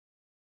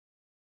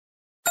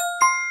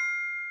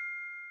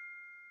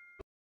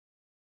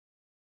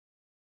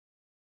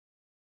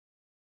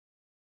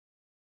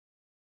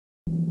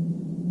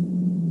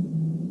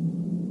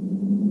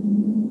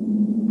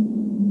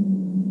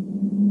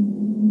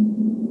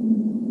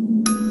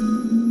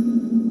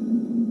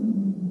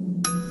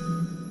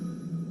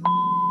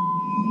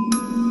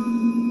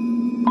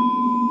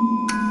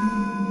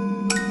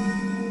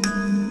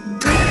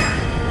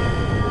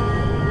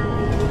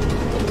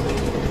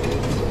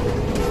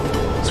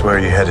So where are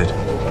you headed?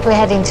 We're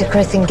heading to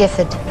Crith in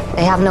Gifford.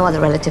 They have no other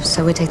relatives,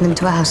 so we're taking them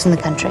to a house in the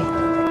country.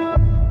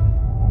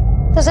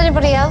 Does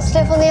anybody else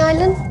live on the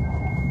island?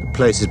 The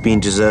place has been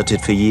deserted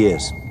for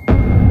years.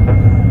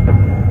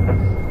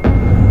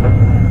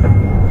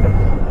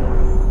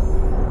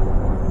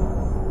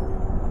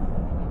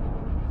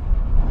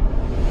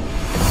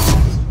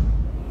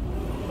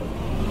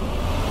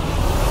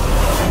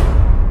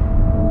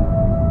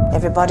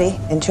 Everybody,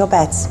 into your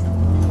beds.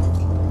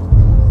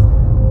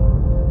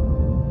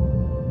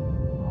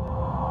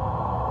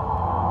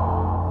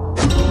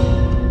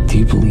 Do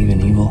you believe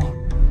in evil?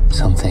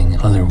 Something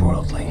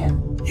otherworldly?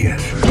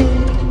 Yes.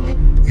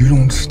 You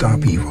don't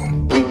stop evil.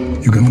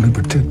 You can only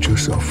protect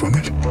yourself from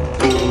it.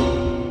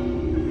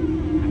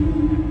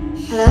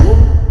 Hello?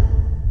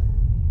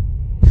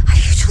 Are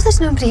you sure there's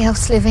nobody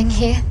else living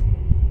here?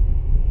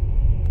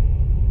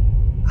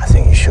 I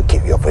think you should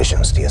keep your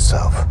visions to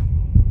yourself.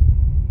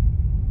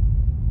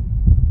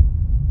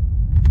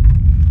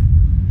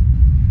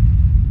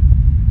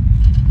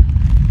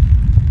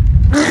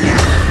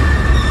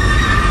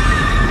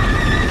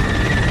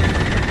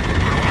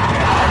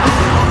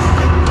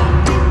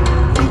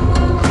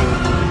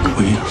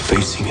 We are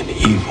facing an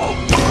evil.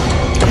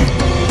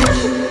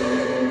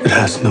 It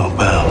has no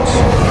bounds.